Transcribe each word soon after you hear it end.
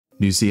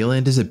New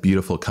Zealand is a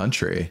beautiful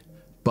country,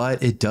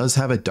 but it does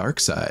have a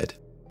dark side.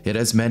 It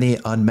has many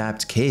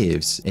unmapped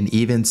caves, and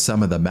even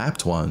some of the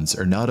mapped ones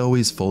are not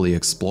always fully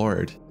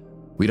explored.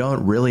 We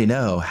don't really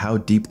know how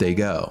deep they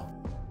go.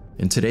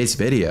 In today's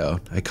video,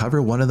 I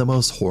cover one of the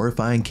most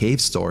horrifying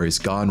cave stories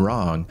gone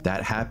wrong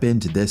that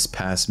happened this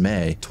past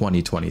May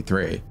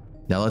 2023.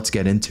 Now let's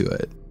get into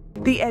it.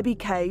 The Abbey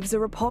Caves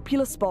are a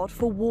popular spot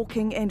for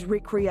walking and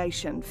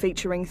recreation,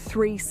 featuring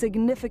 3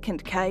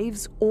 significant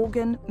caves: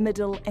 Organ,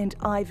 Middle and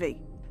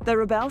Ivy.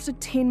 They're about a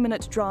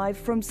 10-minute drive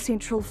from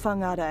central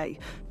Whangarei.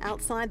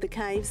 Outside the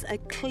caves, a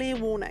clear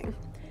warning: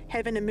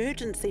 have an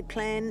emergency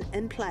plan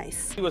in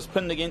place. He was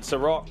pinned against the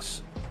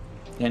rocks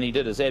and he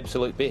did his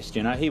absolute best,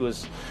 you know. He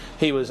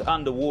was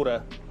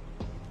underwater.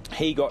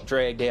 He got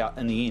dragged out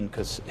in the end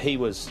because he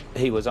was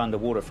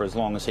underwater for as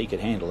long as he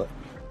could handle it.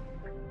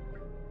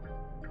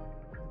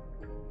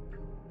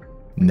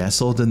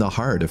 Nestled in the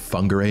heart of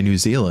Whangarei, New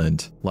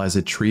Zealand, lies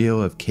a trio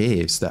of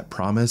caves that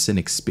promise an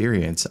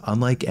experience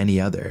unlike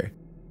any other.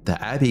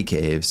 The Abbey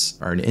Caves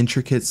are an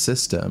intricate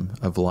system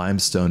of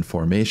limestone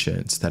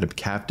formations that have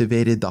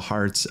captivated the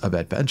hearts of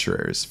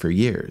adventurers for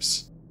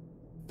years.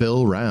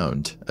 Phil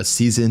Round, a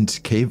seasoned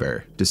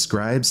caver,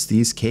 describes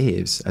these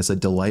caves as a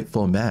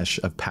delightful mesh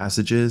of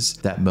passages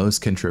that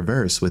most can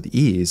traverse with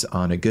ease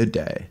on a good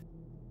day.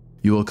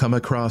 You will come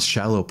across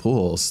shallow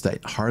pools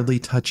that hardly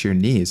touch your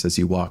knees as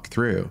you walk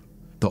through.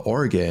 The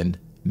Organ,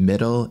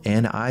 Middle,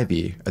 and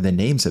Ivy are the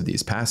names of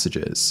these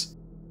passages,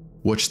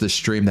 which the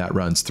stream that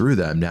runs through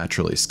them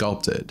naturally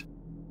sculpted.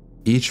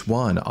 Each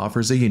one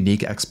offers a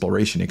unique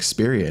exploration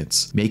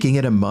experience, making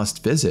it a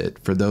must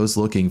visit for those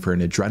looking for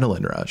an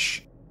adrenaline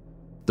rush.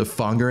 The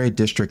Whangarei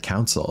District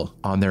Council,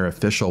 on their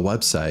official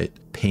website,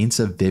 paints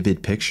a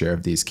vivid picture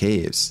of these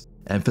caves,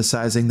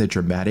 emphasizing the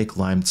dramatic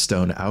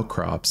limestone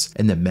outcrops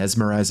and the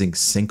mesmerizing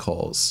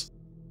sinkholes.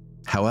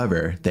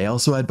 However, they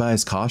also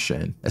advise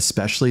caution,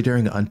 especially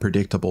during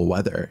unpredictable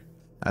weather,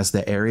 as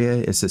the area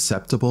is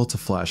susceptible to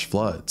flash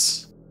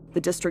floods.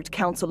 The District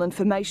Council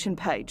information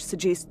page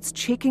suggests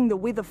checking the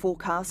weather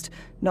forecast,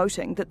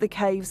 noting that the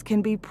caves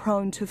can be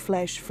prone to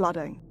flash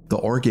flooding. The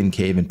Organ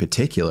Cave in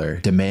particular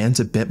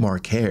demands a bit more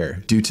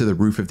care due to the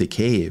roof of the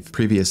cave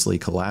previously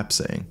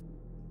collapsing.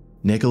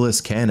 Nicholas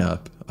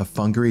Canup, a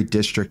Whangarei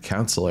district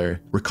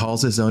councillor,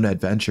 recalls his own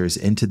adventures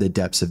into the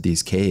depths of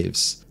these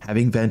caves.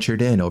 Having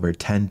ventured in over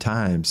 10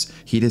 times,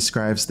 he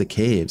describes the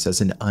caves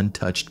as an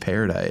untouched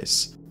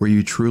paradise, where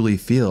you truly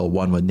feel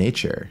one with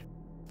nature.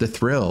 The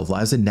thrill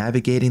lies in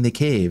navigating the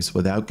caves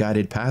without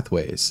guided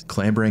pathways,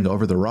 clambering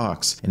over the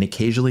rocks, and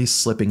occasionally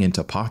slipping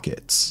into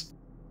pockets.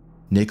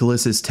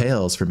 Nicholas's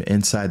tales from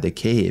inside the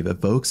cave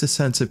evokes a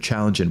sense of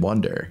challenge and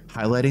wonder,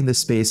 highlighting the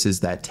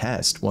spaces that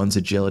test one's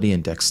agility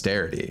and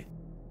dexterity.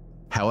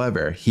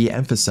 However, he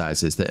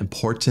emphasizes the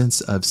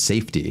importance of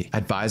safety,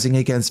 advising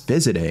against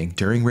visiting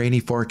during rainy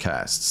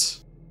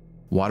forecasts.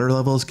 Water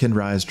levels can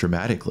rise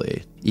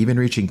dramatically, even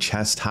reaching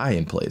chest high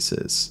in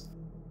places.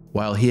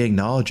 While he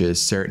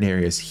acknowledges certain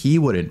areas he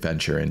wouldn't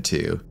venture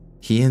into,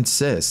 he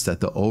insists that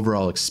the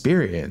overall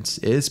experience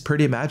is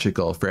pretty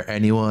magical for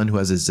anyone who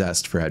has a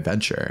zest for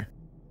adventure.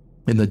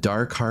 In the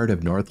dark heart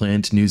of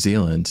Northland, New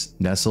Zealand,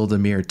 nestled a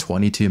mere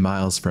 22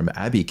 miles from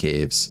Abbey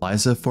Caves,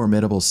 lies a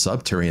formidable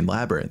subterranean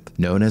labyrinth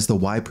known as the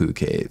Waipu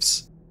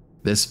Caves.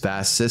 This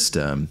vast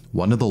system,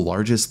 one of the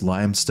largest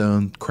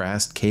limestone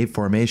karst cave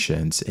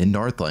formations in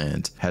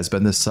Northland, has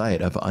been the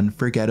site of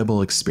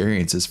unforgettable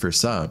experiences for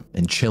some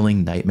and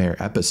chilling nightmare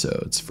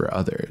episodes for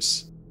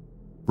others.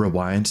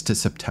 Rewind to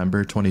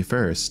September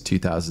 21st,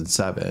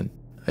 2007.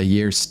 A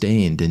year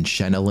stained in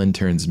Shenna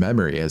Lintern's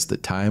memory as the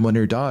time when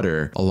her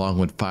daughter, along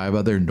with 5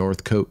 other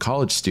Northcote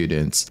College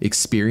students,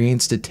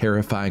 experienced a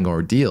terrifying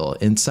ordeal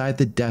inside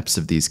the depths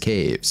of these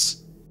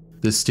caves.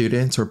 The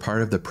students were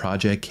part of the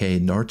Project K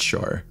North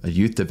Shore, a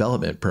youth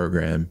development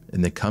program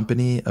in the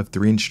company of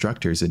 3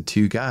 instructors and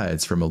 2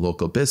 guides from a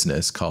local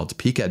business called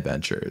Peak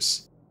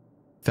Adventures.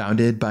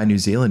 Founded by New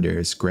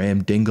Zealanders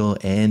Graham Dingle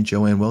and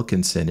Joanne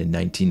Wilkinson in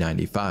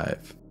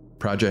 1995.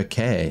 Project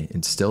K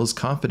instills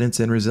confidence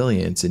and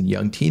resilience in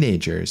young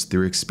teenagers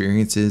through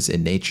experiences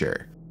in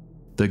nature.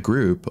 The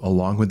group,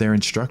 along with their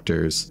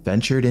instructors,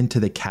 ventured into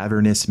the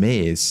cavernous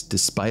maze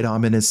despite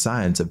ominous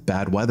signs of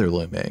bad weather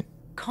looming.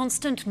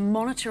 Constant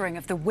monitoring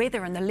of the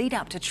weather in the lead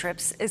up to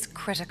trips is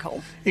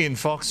critical. Ian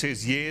Fox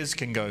says years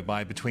can go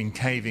by between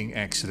caving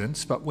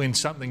accidents, but when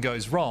something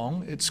goes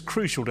wrong, it's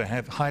crucial to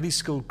have highly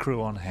skilled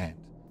crew on hand.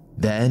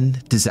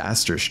 Then,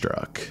 disaster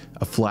struck.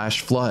 A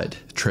flash flood,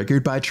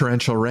 triggered by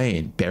torrential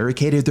rain,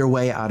 barricaded their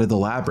way out of the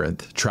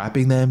labyrinth,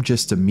 trapping them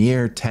just a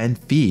mere 10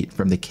 feet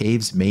from the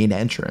cave's main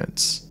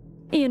entrance.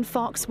 Ian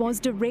Fox was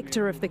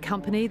director of the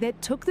company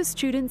that took the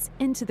students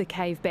into the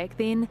cave back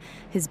then.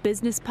 His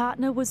business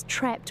partner was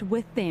trapped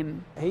with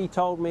them. He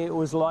told me it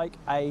was like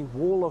a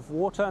wall of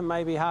water,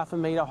 maybe half a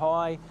metre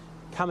high,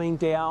 coming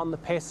down the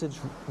passage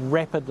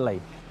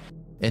rapidly.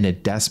 In a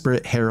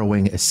desperate,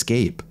 harrowing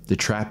escape, the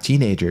trapped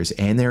teenagers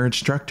and their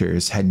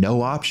instructors had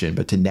no option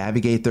but to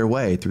navigate their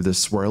way through the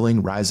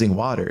swirling, rising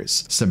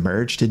waters,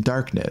 submerged in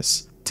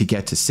darkness, to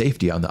get to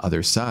safety on the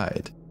other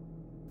side.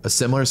 A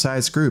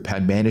similar-sized group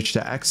had managed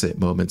to exit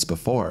moments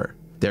before,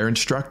 their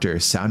instructor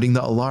sounding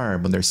the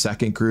alarm when their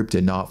second group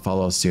did not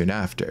follow soon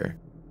after.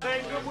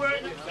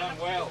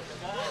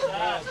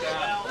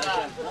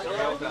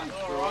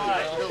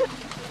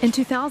 In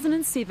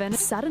 2007, a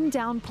sudden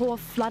downpour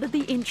flooded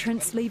the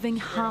entrance, leaving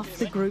half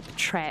the group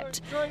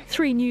trapped.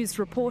 3 News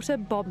reporter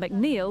Bob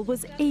McNeil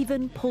was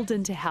even pulled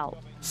in to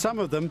help. Some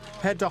of them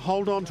had to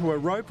hold on to a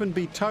rope and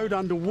be towed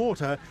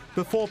underwater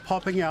before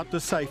popping out to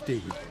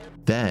safety.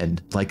 Then,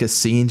 like a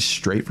scene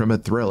straight from a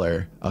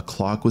thriller, a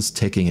clock was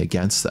ticking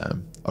against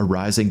them. A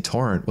rising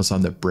torrent was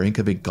on the brink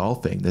of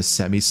engulfing the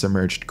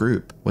semi-submerged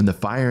group when the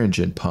fire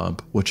engine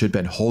pump, which had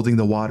been holding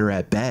the water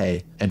at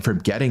bay and from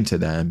getting to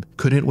them,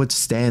 couldn't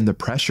withstand the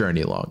pressure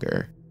any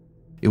longer.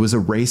 It was a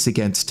race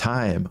against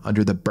time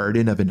under the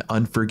burden of an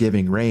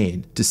unforgiving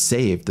rain to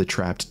save the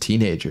trapped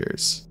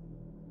teenagers.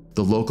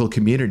 The local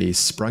community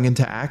sprung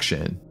into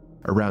action.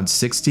 Around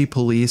 60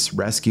 police,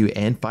 rescue,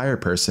 and fire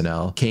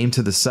personnel came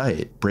to the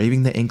site,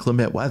 braving the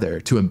inclement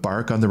weather to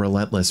embark on the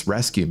relentless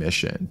rescue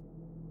mission.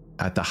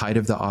 At the height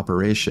of the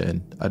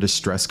operation, a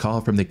distress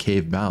call from the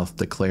cave mouth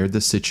declared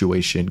the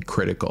situation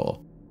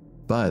critical.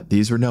 But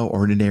these were no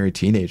ordinary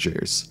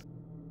teenagers.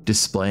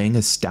 Displaying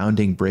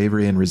astounding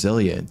bravery and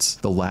resilience,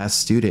 the last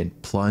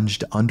student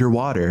plunged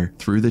underwater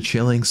through the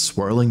chilling,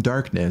 swirling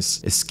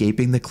darkness,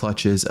 escaping the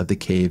clutches of the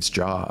cave's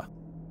jaw.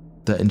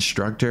 The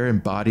instructor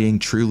embodying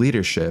true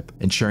leadership,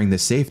 ensuring the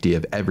safety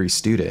of every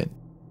student.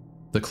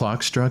 The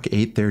clock struck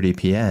 8:30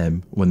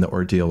 p.m. when the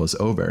ordeal was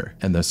over,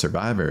 and the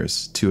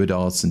survivors, 2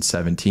 adults and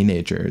 7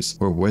 teenagers,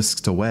 were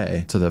whisked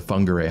away to the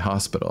Whangarei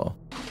hospital.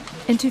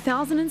 In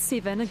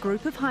 2007, a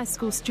group of high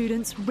school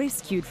students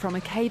rescued from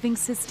a caving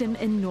system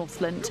in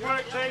Northland.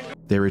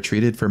 They were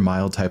treated for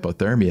mild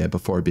hypothermia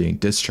before being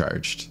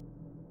discharged.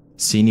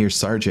 Senior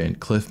Sergeant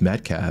Cliff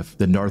Metcalf,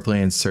 the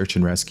Northland search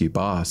and rescue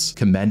boss,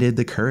 commended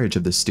the courage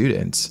of the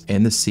students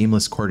and the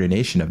seamless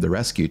coordination of the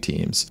rescue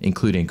teams,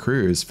 including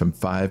crews from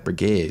 5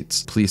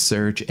 brigades, police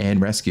search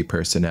and rescue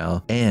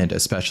personnel, and a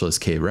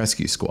specialist cave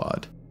rescue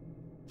squad.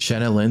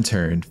 Shenna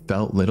Lintern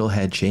felt little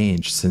had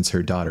changed since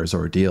her daughter's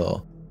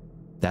ordeal.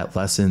 That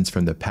lessons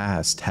from the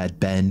past had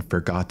been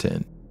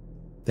forgotten.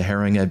 The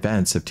harrowing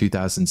events of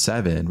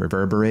 2007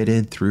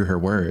 reverberated through her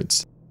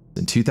words.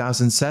 In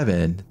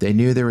 2007, they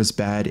knew there was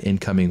bad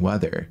incoming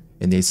weather,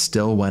 and they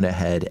still went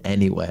ahead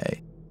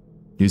anyway.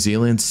 New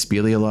Zealand's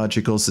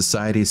Speleological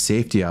Society's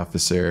safety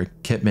officer,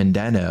 Kit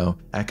Mandano,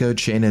 echoed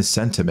Shenna's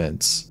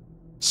sentiments,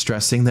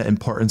 stressing the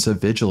importance of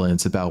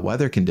vigilance about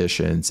weather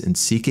conditions and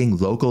seeking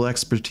local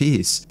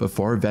expertise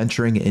before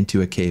venturing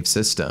into a cave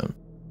system.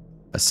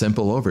 A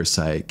simple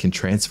oversight can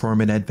transform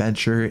an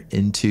adventure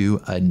into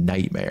a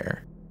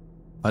nightmare.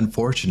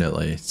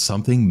 Unfortunately,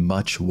 something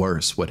much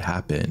worse would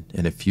happen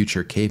in a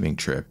future caving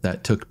trip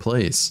that took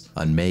place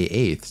on May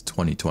 8,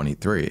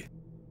 2023.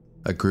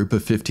 A group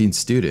of 15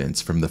 students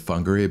from the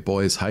Whangarei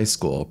Boys High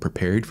School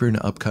prepared for an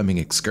upcoming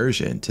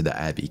excursion to the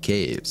Abbey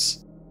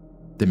Caves.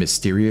 The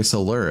mysterious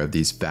allure of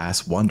these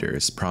vast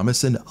wonders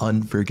promised an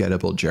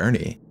unforgettable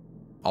journey.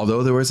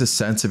 Although there was a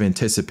sense of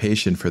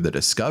anticipation for the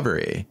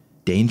discovery,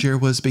 danger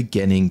was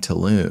beginning to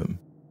loom.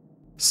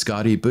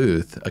 Scotty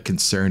Booth, a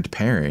concerned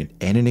parent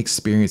and an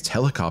experienced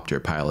helicopter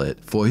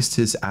pilot, voiced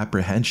his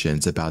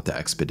apprehensions about the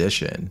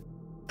expedition.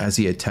 As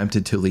he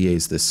attempted to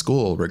liaise the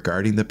school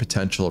regarding the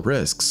potential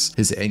risks,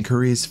 his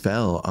inquiries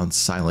fell on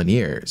silent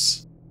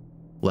ears.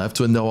 Left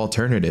with no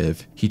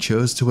alternative, he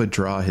chose to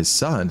withdraw his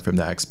son from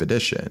the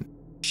expedition.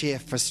 Sheer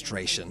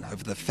frustration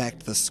over the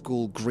fact the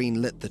school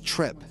greenlit the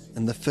trip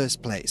in the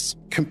first place.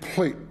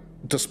 Complete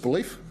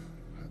disbelief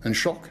and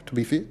shock, to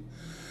be fair.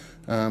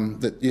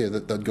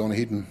 That they'd gone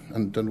ahead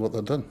and done what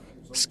they'd done.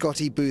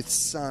 Scotty Booth's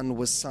son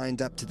was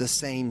signed up to the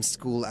same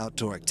school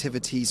outdoor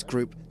activities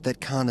group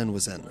that Kanan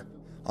was in.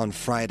 On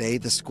Friday,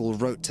 the school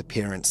wrote to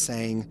parents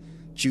saying,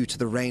 "Due to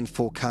the rain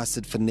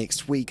forecasted for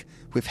next week,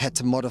 we've had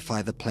to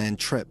modify the planned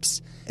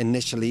trips.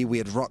 Initially, we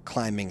had rock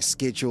climbing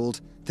scheduled.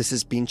 This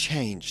has been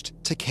changed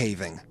to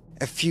caving."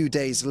 A few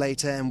days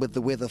later, and with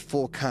the weather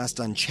forecast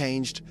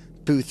unchanged,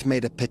 Booth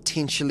made a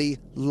potentially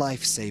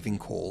life-saving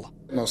call.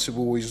 And I said,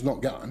 well, he's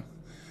not going.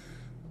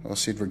 I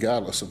said,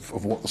 regardless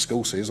of what the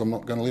school says, I'm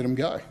not going to let him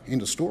go.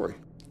 End of story.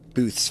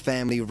 Booth's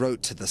family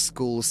wrote to the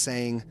school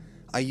saying,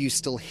 "Are you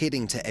still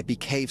heading to Abbey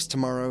Caves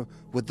tomorrow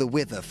with the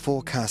weather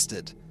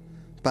forecasted?"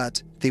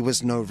 But there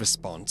was no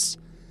response.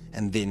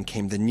 And then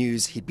came the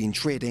news he'd been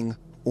dreading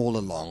all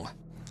along.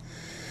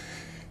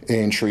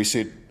 And Sheree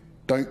said,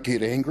 don't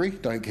get angry,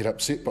 don't get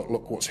upset, but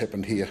look what's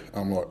happened here.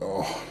 I'm like,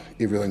 oh,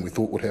 everything we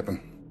thought would happen.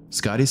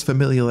 Scotty's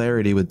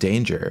familiarity with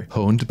danger,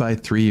 honed by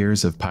 3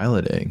 years of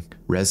piloting,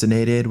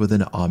 resonated with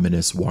an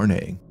ominous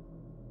warning.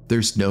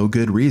 There's no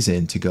good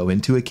reason to go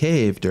into a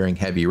cave during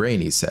heavy rain,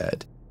 he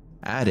said,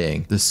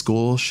 adding the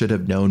school should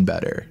have known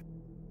better.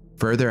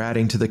 Further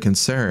adding to the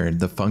concern,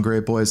 the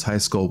Whangarei Boys High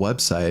School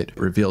website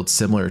revealed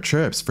similar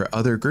trips for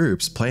other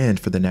groups planned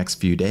for the next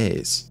few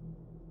days.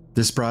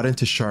 This brought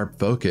into sharp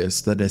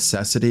focus the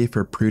necessity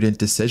for prudent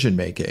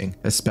decision-making,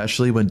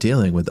 especially when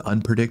dealing with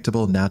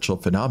unpredictable natural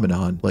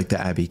phenomenon like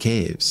the Abbey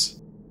Caves.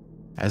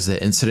 As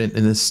the incident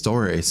in this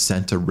story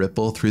sent a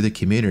ripple through the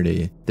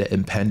community, the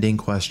impending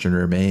question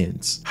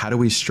remains: how do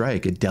we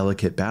strike a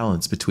delicate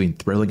balance between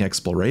thrilling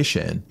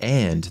exploration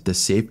and the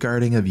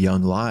safeguarding of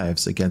young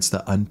lives against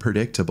the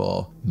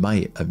unpredictable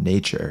might of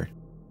nature?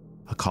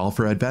 A call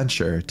for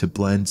adventure to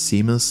blend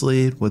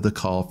seamlessly with a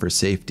call for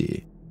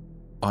safety.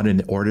 On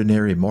an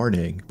ordinary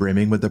morning,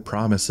 brimming with the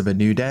promise of a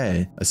new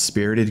day, a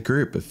spirited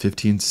group of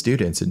 15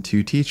 students and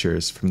 2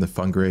 teachers from the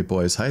Whangarei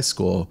Boys High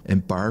School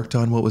embarked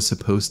on what was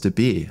supposed to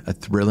be a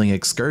thrilling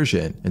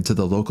excursion into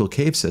the local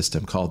cave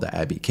system called the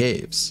Abbey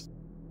Caves.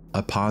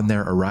 Upon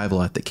their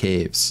arrival at the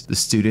caves, the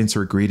students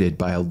were greeted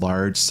by a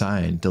large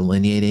sign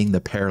delineating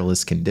the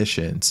perilous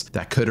conditions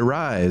that could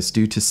arise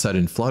due to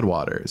sudden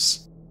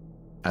floodwaters.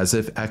 As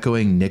if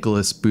echoing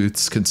Nicholas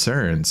Booth's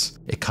concerns,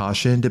 it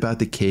cautioned about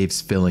the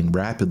caves filling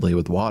rapidly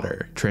with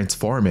water,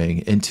 transforming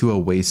into a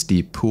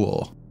waist-deep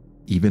pool,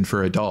 even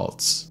for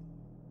adults.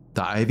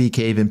 The Ivy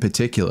Cave in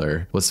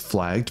particular was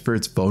flagged for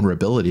its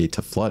vulnerability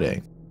to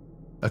flooding.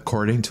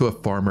 According to a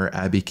former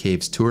Abbey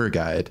Caves tour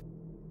guide,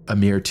 a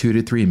mere 2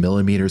 to 3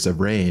 millimeters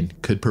of rain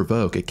could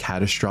provoke a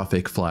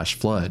catastrophic flash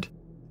flood,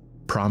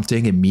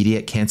 prompting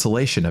immediate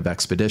cancellation of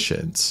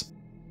expeditions.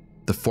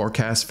 The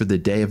forecast for the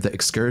day of the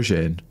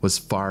excursion was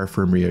far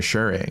from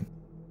reassuring.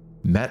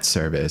 Met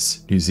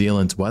Service, New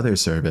Zealand's weather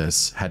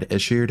service, had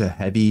issued a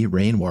heavy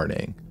rain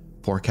warning,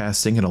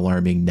 forecasting an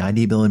alarming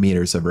 90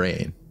 millimeters of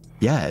rain.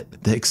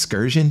 Yet, the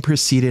excursion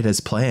proceeded as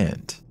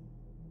planned.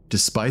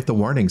 Despite the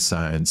warning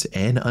signs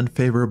and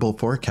unfavorable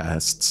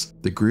forecasts,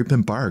 the group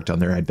embarked on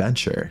their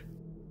adventure.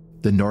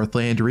 The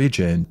Northland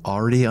region,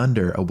 already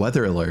under a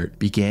weather alert,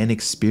 began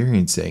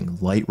experiencing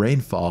light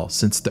rainfall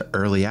since the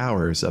early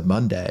hours of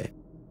Monday,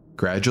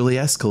 gradually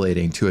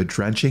escalating to a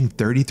drenching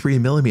 33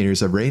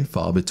 millimeters of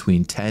rainfall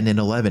between 10 and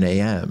 11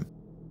 a.m.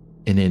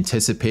 In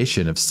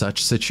anticipation of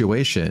such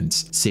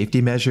situations, safety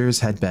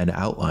measures had been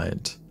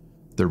outlined.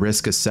 The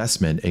risk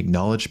assessment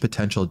acknowledged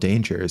potential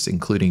dangers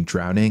including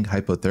drowning,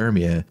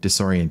 hypothermia,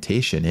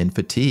 disorientation, and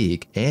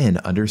fatigue, and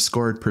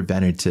underscored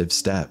preventative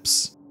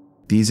steps.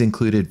 These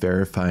included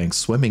verifying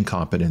swimming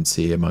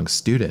competency among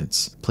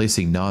students,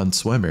 placing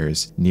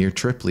non-swimmers near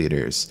trip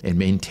leaders, and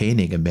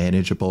maintaining a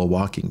manageable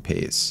walking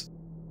pace.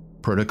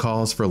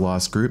 Protocols for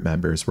lost group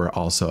members were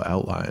also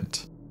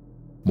outlined.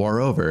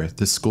 Moreover,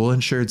 the school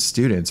ensured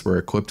students were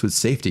equipped with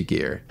safety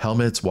gear,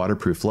 helmets,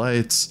 waterproof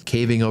lights,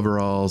 caving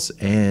overalls,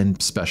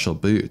 and special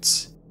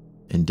boots,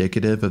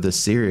 indicative of the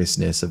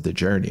seriousness of the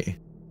journey.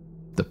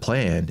 The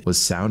plan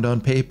was sound on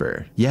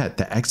paper, yet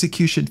the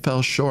execution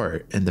fell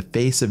short in the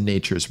face of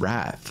nature's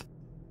wrath.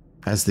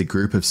 As the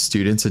group of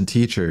students and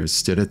teachers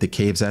stood at the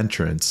cave's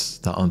entrance,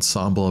 the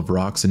ensemble of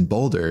rocks and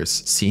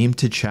boulders seemed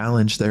to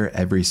challenge their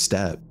every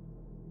step.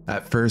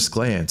 At first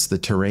glance, the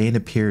terrain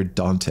appeared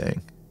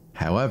daunting.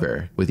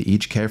 However, with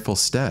each careful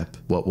step,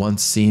 what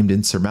once seemed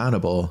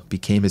insurmountable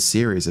became a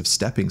series of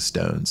stepping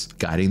stones,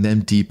 guiding them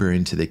deeper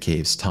into the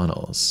cave's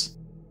tunnels.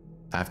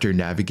 After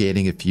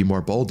navigating a few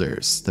more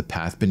boulders, the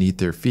path beneath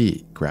their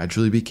feet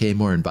gradually became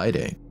more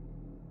inviting.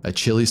 A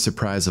chilly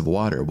surprise of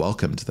water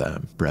welcomed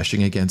them,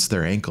 brushing against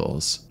their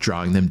ankles,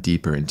 drawing them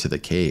deeper into the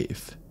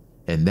cave.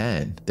 And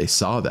then they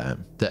saw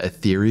them, the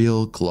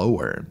ethereal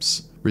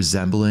glowworms,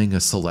 resembling a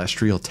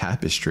celestial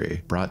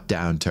tapestry brought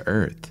down to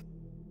earth.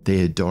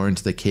 They adorned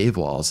the cave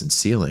walls and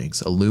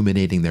ceilings,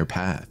 illuminating their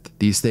path.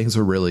 These things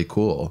were really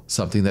cool,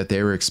 something that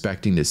they were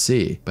expecting to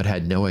see, but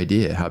had no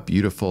idea how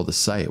beautiful the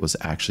sight was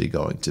actually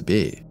going to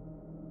be.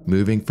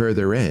 Moving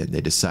further in,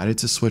 they decided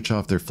to switch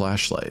off their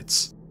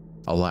flashlights,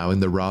 allowing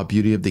the raw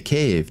beauty of the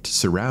cave to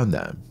surround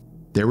them.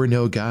 There were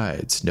no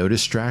guides, no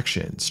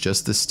distractions,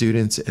 just the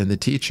students and the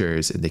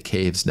teachers in the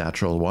cave's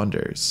natural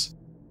wonders.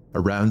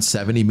 Around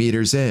 70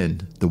 meters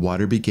in, the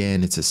water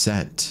began its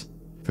ascent.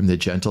 From the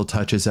gentle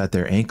touches at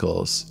their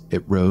ankles,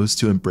 it rose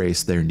to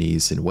embrace their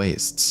knees and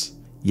waists.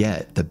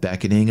 Yet, the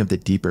beckoning of the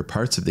deeper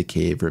parts of the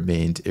cave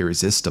remained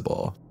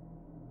irresistible.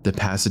 The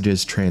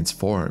passages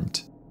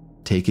transformed,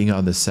 taking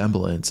on the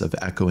semblance of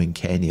echoing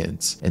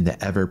canyons and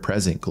the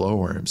ever-present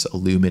glowworms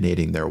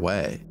illuminating their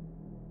way.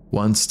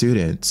 One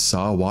student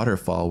saw a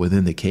waterfall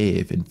within the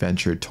cave and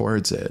ventured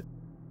towards it.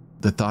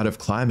 The thought of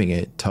climbing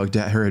it tugged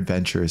at her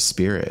adventurous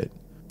spirit.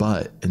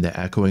 But in the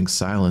echoing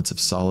silence of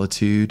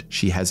solitude,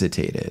 she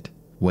hesitated.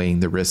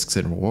 Weighing the risks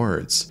and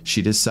rewards,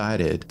 she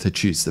decided to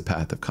choose the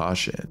path of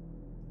caution.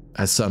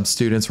 As some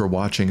students were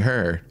watching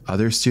her,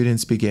 other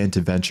students began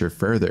to venture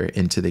further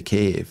into the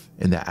cave,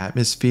 and the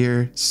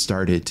atmosphere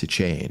started to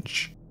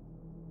change.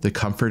 The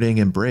comforting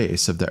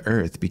embrace of the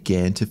earth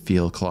began to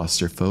feel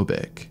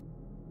claustrophobic.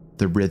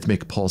 The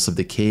rhythmic pulse of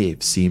the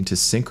cave seemed to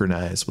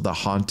synchronize with a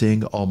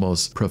haunting,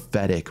 almost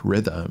prophetic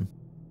rhythm.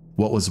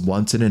 What was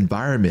once an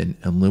environment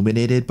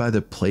illuminated by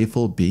the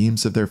playful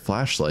beams of their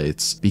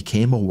flashlights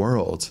became a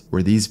world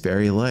where these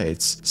very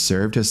lights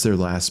served as their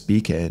last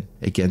beacon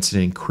against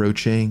an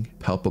encroaching,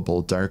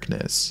 palpable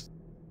darkness.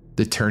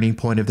 The turning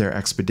point of their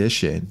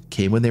expedition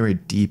came when they were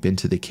deep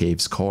into the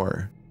cave's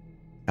core.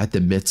 At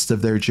the midst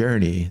of their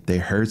journey, they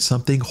heard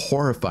something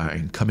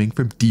horrifying coming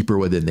from deeper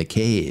within the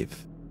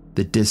cave.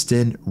 The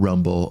distant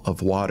rumble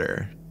of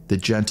water, the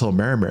gentle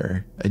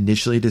murmur,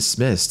 initially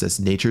dismissed as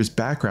nature's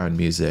background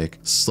music,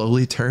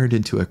 slowly turned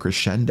into a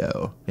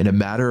crescendo. In a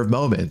matter of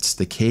moments,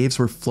 the caves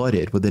were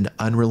flooded with an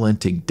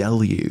unrelenting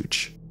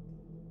deluge.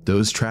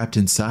 Those trapped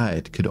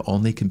inside could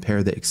only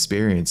compare the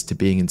experience to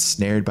being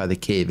ensnared by the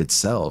cave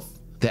itself.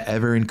 The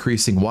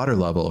ever-increasing water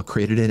level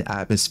created an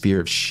atmosphere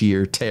of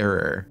sheer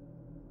terror.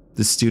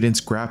 The students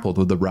grappled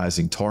with the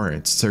rising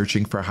torrent,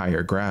 searching for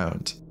higher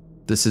ground.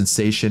 The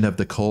sensation of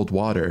the cold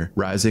water,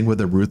 rising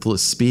with a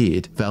ruthless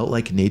speed, felt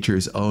like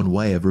nature's own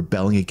way of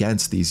rebelling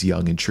against these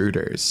young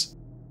intruders.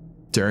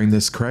 During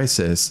this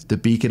crisis, the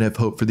beacon of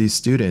hope for these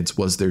students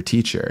was their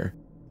teacher.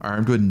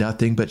 Armed with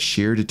nothing but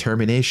sheer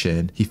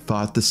determination, he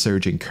fought the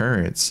surging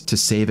currents to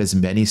save as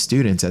many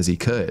students as he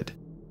could.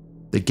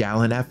 The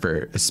gallant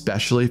effort,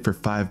 especially for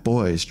 5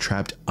 boys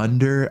trapped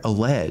under a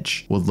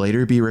ledge, would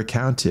later be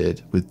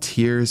recounted with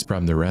tears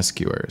from the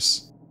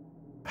rescuers.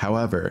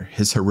 However,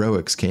 his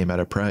heroics came at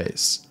a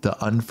price. The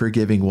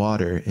unforgiving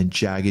water and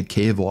jagged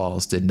cave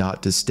walls did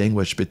not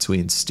distinguish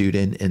between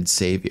student and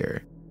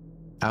savior.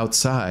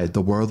 Outside,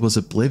 the world was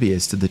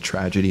oblivious to the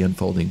tragedy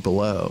unfolding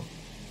below.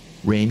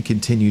 Rain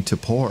continued to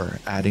pour,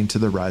 adding to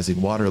the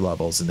rising water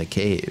levels in the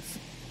cave.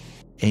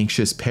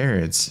 Anxious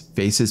parents,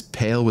 faces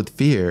pale with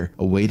fear,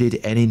 awaited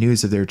any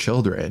news of their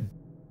children.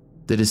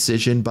 The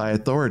decision by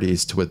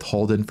authorities to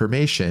withhold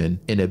information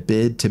in a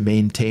bid to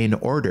maintain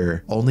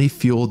order only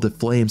fueled the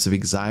flames of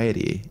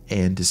anxiety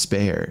and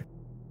despair.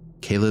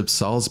 Caleb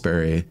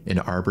Salisbury, an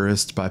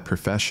arborist by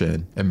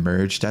profession,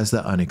 emerged as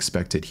the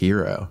unexpected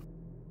hero.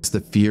 As the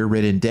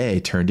fear-ridden day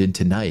turned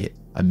into night,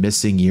 a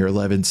missing Year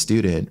 11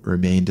 student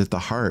remained at the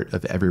heart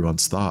of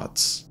everyone's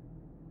thoughts.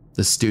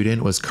 The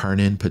student was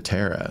Karnan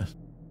Patera.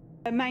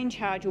 The main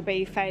charge will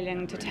be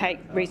failing to take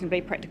reasonably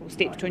practical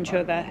steps to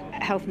ensure the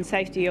health and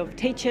safety of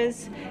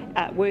teachers,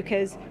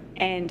 workers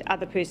and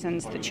other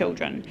persons, the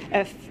children.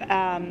 If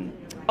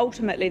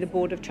ultimately the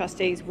Board of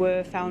Trustees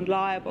were found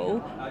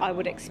liable, I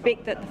would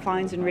expect that the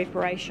fines and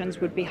reparations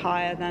would be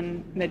higher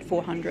than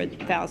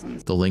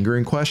mid-400,000s. The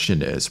lingering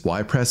question is,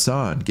 why press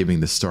on given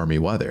the stormy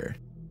weather?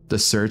 The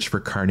search for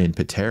Karnan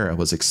Patera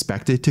was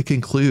expected to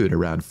conclude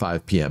around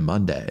 5 p.m.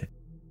 Monday.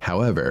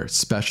 However,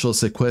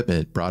 specialist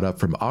equipment brought up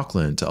from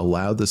Auckland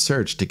allowed the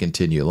search to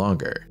continue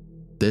longer.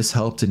 This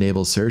helped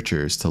enable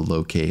searchers to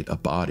locate a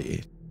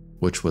body,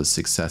 which was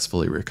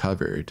successfully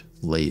recovered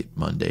late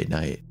Monday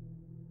night.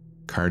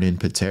 Karnan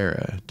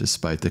Patera,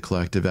 despite the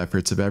collective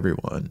efforts of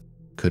everyone,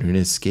 couldn't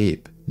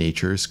escape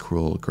nature's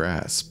cruel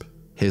grasp.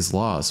 His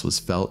loss was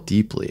felt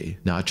deeply,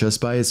 not just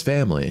by his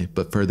family,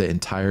 but for the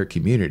entire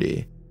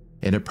community.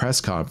 In a press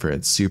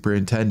conference,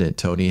 Superintendent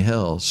Tony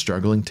Hill,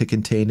 struggling to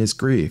contain his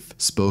grief,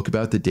 spoke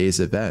about the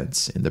day's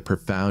events and the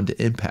profound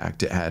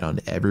impact it had on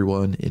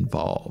everyone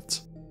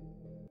involved.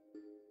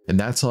 And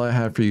that's all I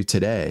have for you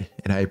today,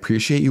 and I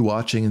appreciate you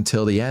watching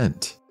until the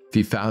end. If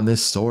you found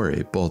this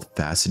story both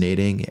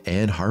fascinating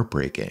and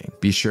heartbreaking,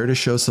 be sure to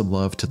show some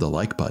love to the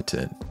like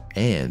button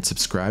and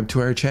subscribe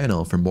to our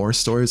channel for more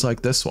stories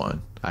like this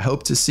one. I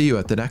hope to see you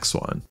at the next one.